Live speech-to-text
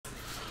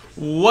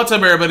What's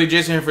up, everybody?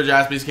 Jason here for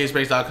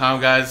jaspyscasebreaks.com,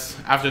 guys.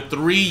 After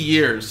 3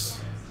 years,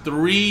 the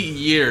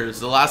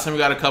last time we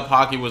got a Cup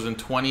Hockey was in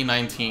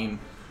 2019.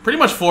 Pretty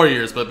much 4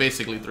 years, but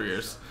basically 3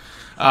 years.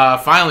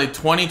 Finally,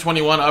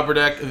 2021 Upper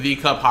Deck The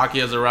Cup Hockey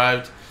has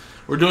arrived.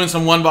 We're doing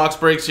some one-box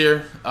breaks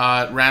here,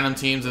 random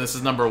teams, and this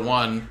is number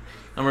 1.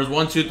 Numbers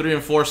 1, 2, 3,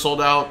 and 4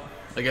 sold out.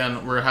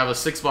 Again, we have a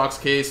 6-box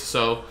case,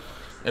 so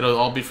it'll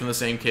all be from the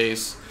same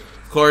case.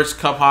 Of course,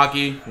 Cup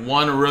Hockey,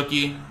 1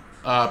 rookie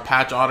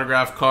patch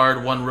autograph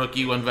card, 1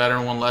 rookie, 1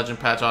 veteran, 1 legend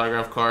patch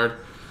autograph card,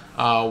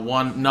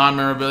 1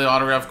 non-memorabilia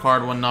autograph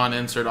card, 1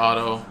 non-insert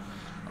auto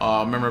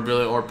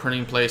memorabilia or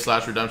printing play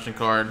 / redemption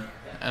card,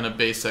 and a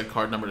base set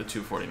card number to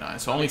 249.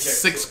 So only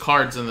 6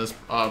 cards in this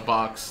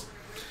box.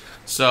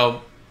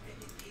 So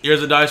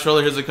here's the dice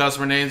roller. Here's the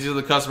customer names. These are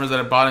the customers that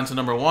have bought into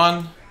number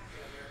 1.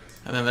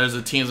 And then there's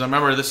the teams.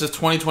 Remember, this is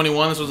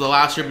 2021. This was the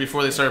last year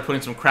before they started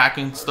putting some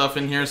cracking stuff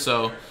in here.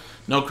 So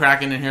no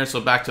cracking in here.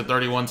 So back to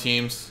 31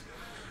 teams.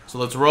 So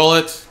let's roll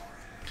it.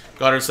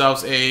 Got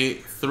ourselves a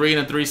 3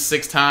 and a 3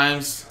 6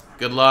 times.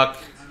 Good luck.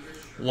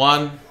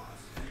 1,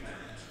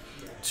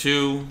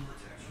 2,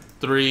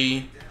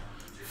 3,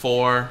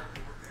 4,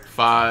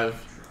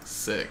 5,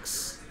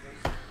 6.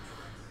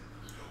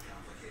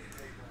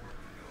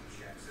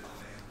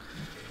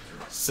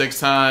 6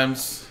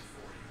 times.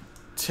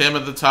 Tim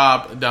at the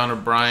top, down to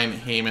Brian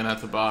Heyman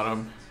at the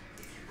bottom.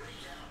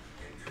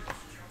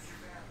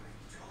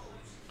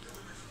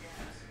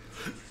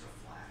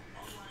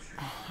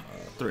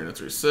 Three and a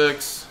 3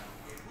 6.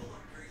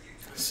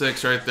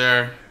 6 right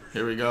there.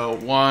 Here we go.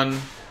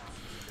 1,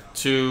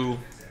 2,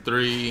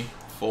 3,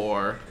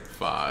 4,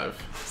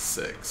 5,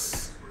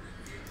 6.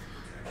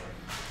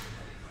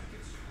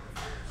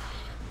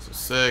 So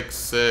 6,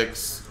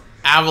 6.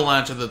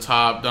 Avalanche at the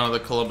top, down to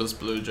the Columbus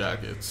Blue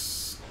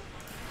Jackets.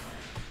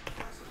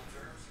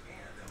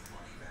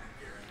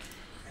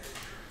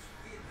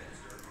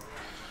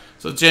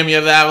 So Jim, you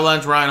have the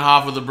Avalanche, Ryan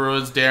Hoff with the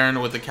Bruins,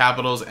 Darren with the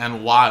Capitals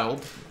and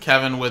Wild,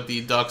 Kevin with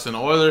the Ducks and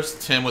Oilers,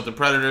 Tim with the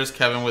Predators,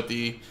 Kevin with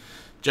the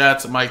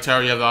Jets, Mike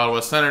Tower, you have the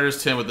Ottawa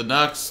Senators, Tim with the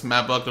Ducks,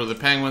 Matt Buckler with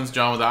the Penguins,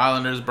 John with the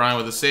Islanders, Brian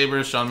with the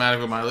Sabres, Sean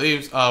Maddock with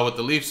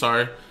the Leafs,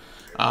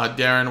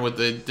 Darren with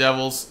the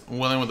Devils,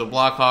 William with the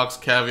Blackhawks,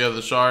 Kev, you have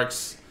the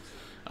Sharks,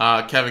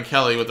 Kevin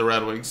Kelly with the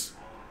Red Wings,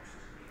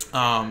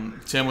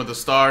 Tim with the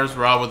Stars,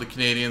 Rob with the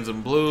Canadians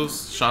and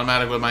Blues, Sean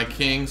Maddock with my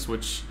Kings,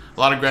 which a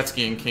lot of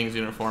Gretzky and Kings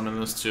uniform in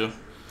this too.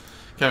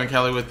 Kevin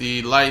Kelly with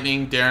the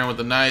Lightning, Darren with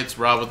the Knights,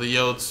 Rob with the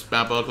Yotes,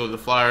 Matt Buckley with the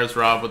Flyers,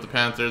 Rob with the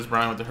Panthers,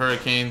 Brian with the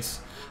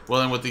Hurricanes,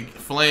 William with the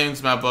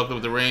Flames, Matt Buckley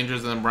with the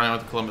Rangers, and then Brian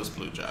with the Columbus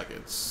Blue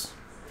Jackets.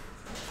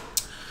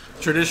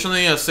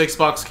 Traditionally, a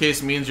 6-box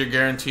case means you're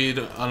guaranteed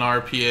an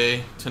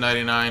RPA to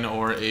 99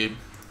 or a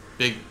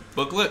big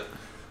booklet.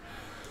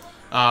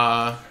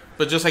 But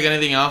just like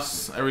anything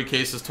else, every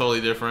case is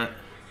totally different.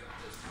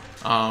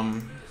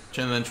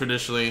 And then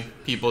traditionally,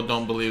 people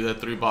don't believe that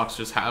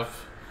 3-boxers have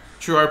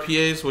true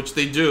RPAs, which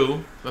they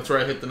do. That's where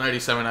I hit the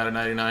 97 out of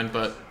 99,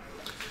 but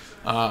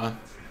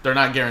they're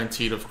not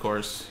guaranteed, of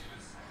course.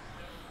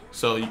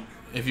 So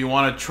if you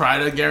want to try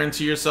to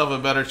guarantee yourself a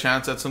better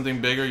chance at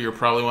something bigger, you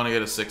probably want to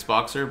get a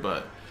 6-boxer,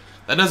 but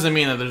that doesn't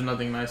mean that there's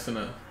nothing nice in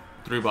a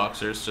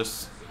 3-boxer. It's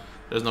just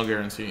there's no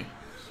guarantee.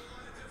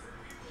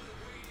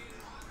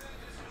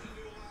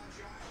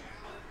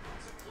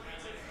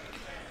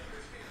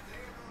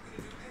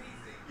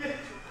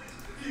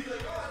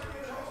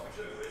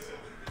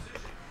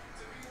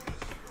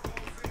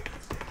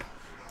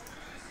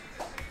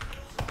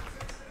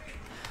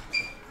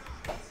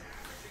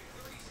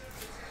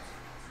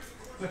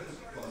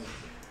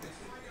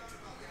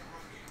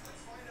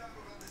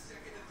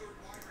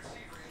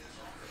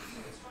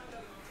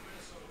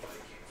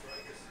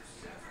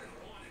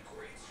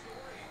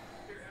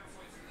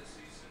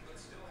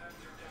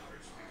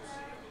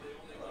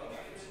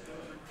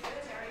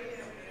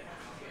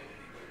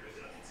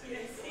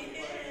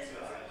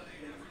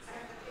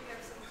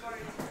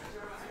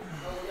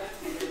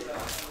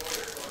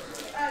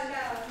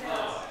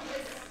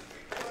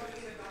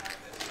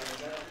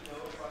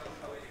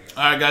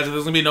 Alright guys, if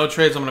there's going to be no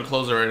trades, I'm going to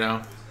close it right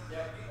now.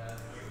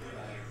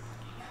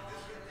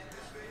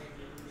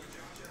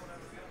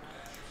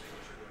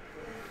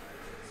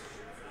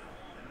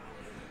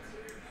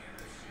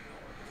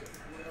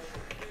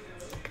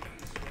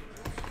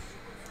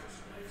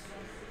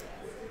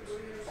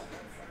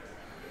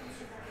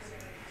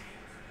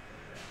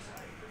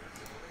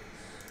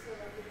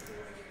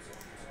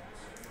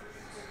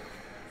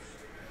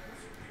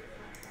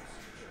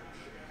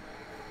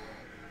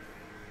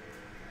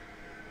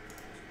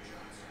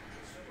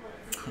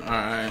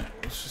 Alright,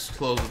 let's just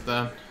close it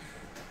then.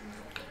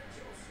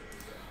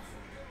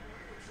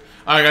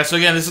 Alright guys, so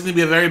again, this is going to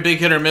be a very big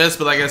hit or miss,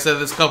 but like I said,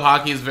 this Cup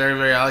Hockey is very,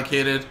 very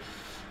allocated.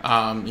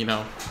 You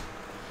know,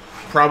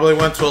 probably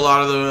went to a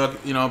lot of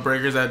the, you know,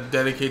 breakers that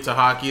dedicate to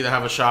hockey that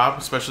have a shop,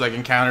 especially like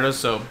in Canada,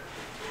 so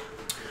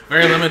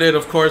very limited,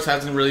 of course,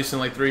 hasn't released in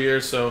like 3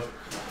 years, so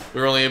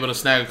we were only able to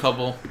snag a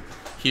couple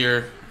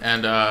here,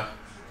 and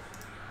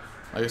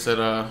Like I said,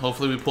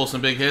 hopefully we pull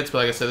some big hits. But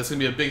like I said, this is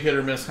going to be a big hit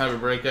or miss kind of a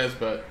break, guys.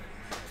 But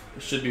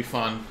it should be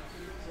fun.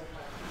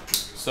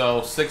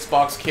 So,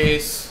 6-box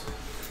case.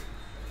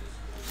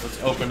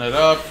 Let's open it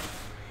up.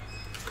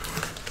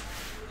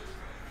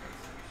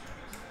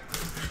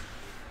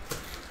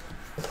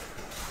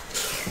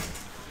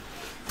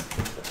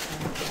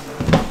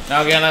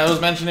 Now again, I was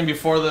mentioning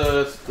before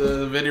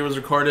the video was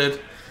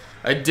recorded,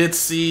 I did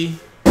see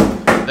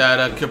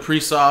that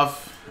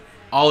Kaprizov,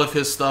 all of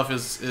his stuff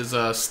is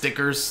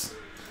stickers,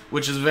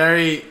 which is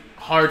very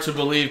hard to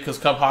believe because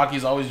Cup Hockey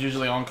is always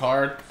usually on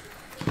card.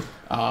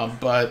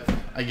 But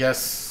I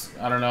guess,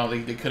 I don't know,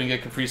 they couldn't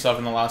get Kaprizov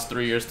in the last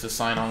 3 years to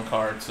sign on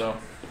card, so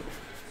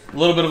a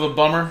little bit of a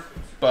bummer.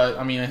 But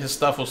I mean, his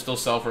stuff will still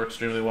sell for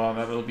extremely well.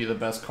 That'll be the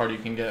best card you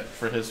can get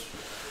for his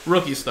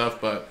rookie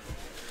stuff, but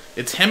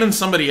it's him and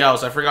somebody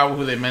else. I forgot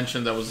who they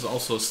mentioned that was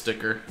also a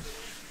sticker.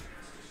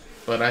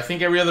 But I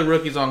think every other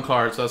rookie's on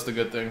card, so that's the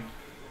good thing.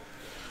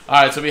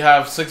 Alright, so we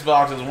have 6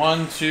 boxes.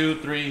 1, 2,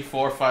 3,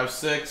 4, 5,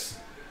 6.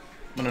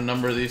 I'm going to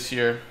number these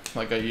here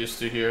like I used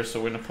to here. So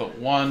we're going to put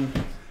 1.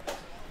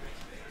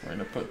 We're going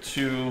to put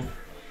 2.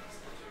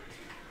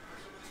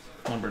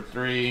 Number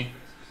 3.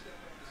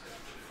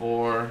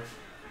 4.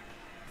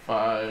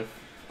 5.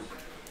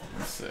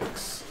 And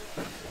 6.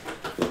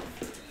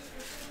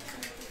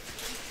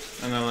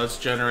 And then let's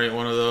generate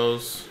one of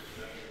those.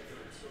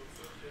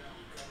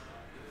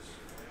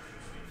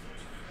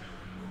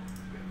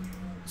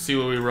 See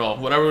what we roll.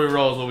 Whatever we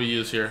roll is what we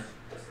use here.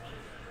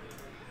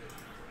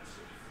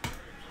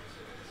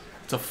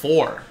 It's a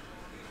 4.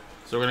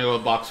 So we're going to go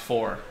with box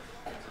 4.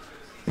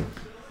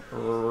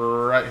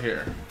 Right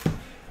here.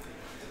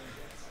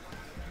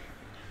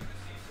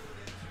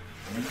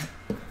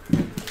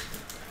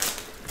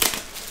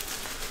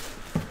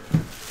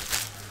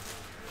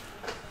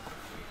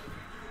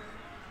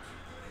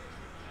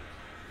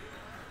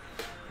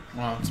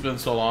 Wow, it's been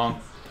so long.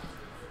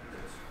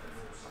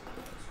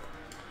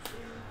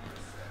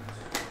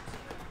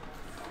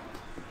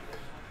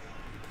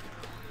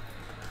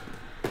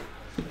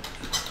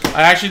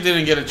 I actually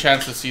didn't get a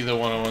chance to see the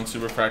 101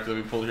 Superfractor that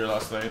we pulled here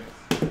last night.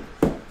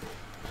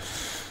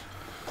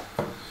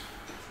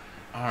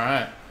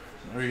 Alright.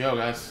 There we go,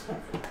 guys.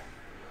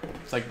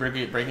 It's like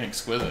breaking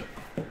exquisite.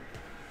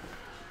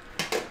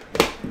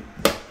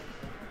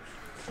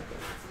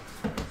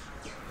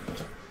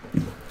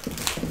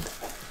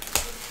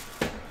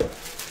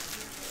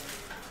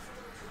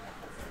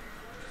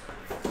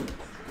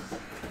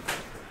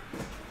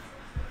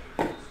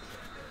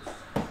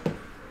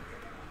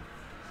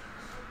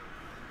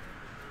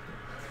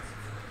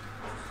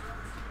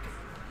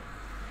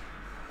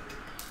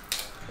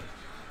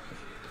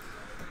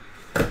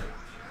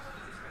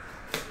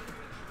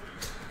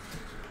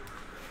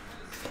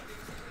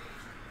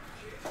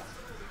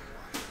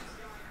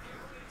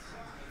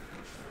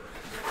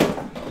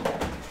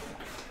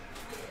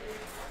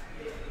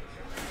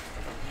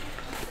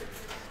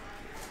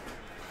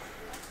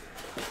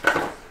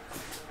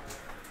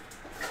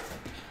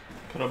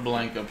 Put a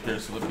blank up here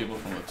so the people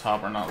from the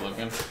top are not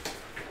looking.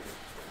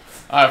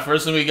 Alright,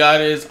 first one we got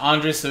is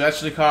Andrei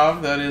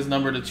Svechnikov. That is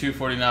numbered to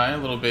 249, a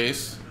little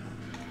base.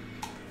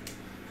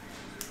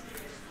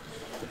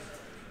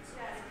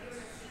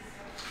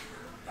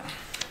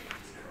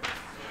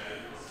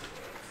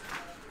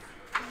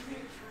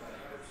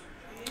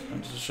 I'll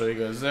just show you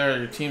guys there.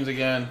 Your teams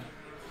again.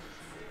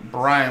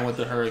 Brian with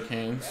the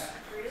Hurricanes.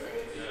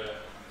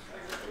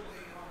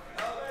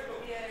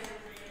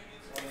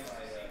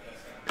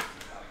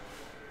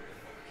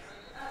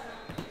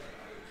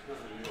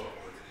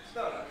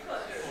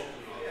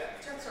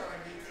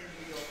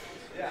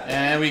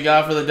 And we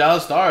got for the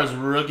Dallas Stars,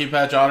 rookie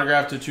patch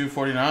autograph to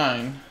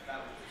 249,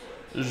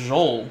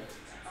 Joel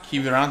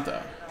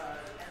Kiviranta.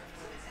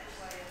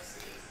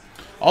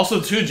 Also,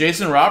 too,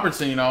 Jason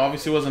Robertson, you know,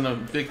 obviously wasn't a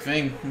big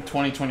thing in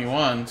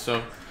 2021,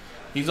 so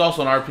he's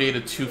also an RPA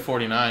to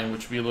 249,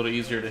 which would be a little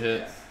easier to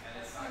hit.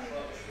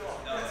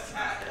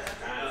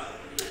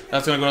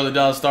 That's going to go to the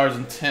Dallas Stars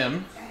and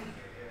Tim.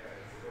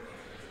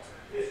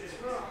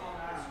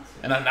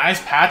 And a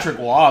nice Patrick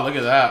Waugh, look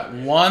at that.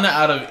 1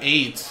 out of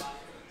 8.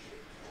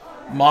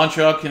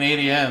 Montreal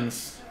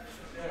Canadiens.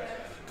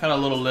 Kind of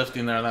a little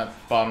lifting there in that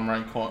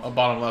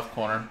bottom left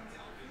corner.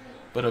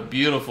 But a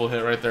beautiful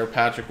hit right there,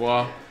 Patrick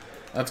Waugh.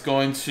 That's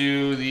going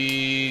to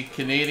the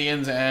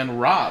Canadiens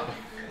and Rob,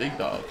 Big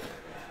Dog.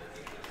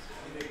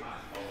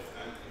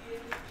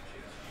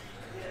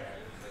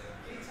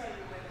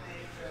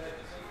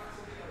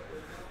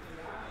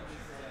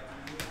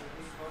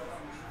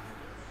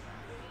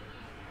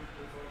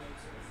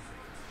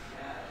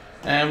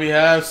 And we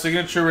have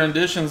signature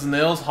renditions,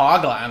 Nils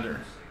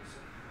Hoglander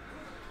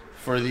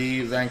for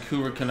the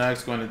Vancouver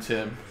Canucks, going to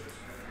Tim.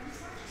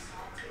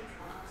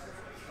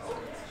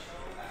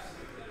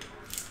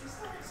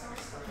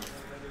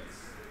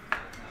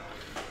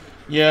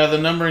 Yeah, the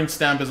numbering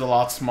stamp is a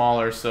lot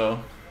smaller,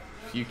 so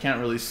if you can't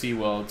really see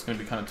well, it's going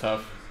to be kind of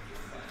tough.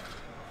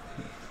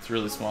 It's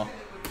really small.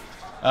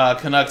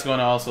 Canucks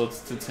going also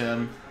to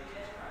Tim.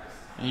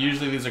 And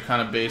usually these are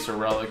kind of base or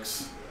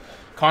relics.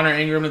 Connor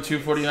Ingram to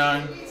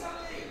 249.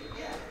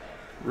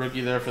 Rookie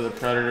there for the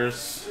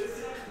Predators.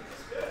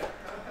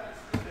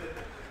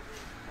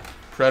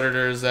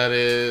 Predators, that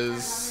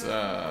is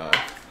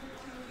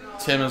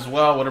Tim as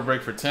well. What a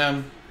break for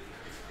Tim.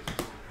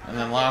 And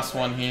then last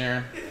one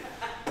here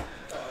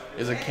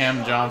is a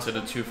Cam Johnson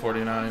at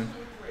 249.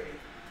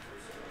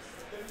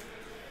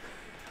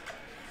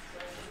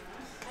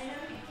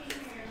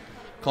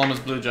 Columbus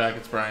Blue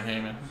Jackets, Brian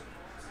Heyman.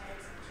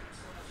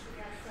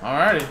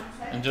 Alrighty.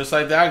 And just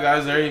like that,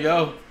 guys, there you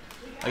go.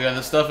 Again,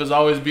 this stuff is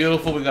always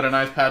beautiful. We got a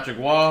nice Patrick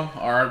Waugh.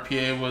 Our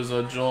RPA was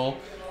Joel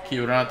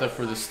Kiviranta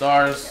for the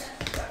Stars.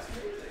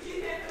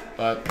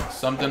 But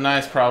something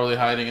nice probably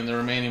hiding in the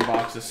remaining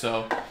boxes.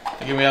 So,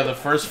 again, we have the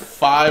first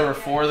 5 or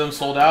 4 of them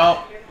sold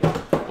out.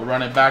 We'll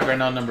run it back right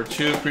now, number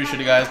 2. Appreciate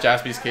you guys.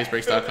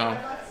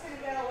 JaspysCaseBreaks.com.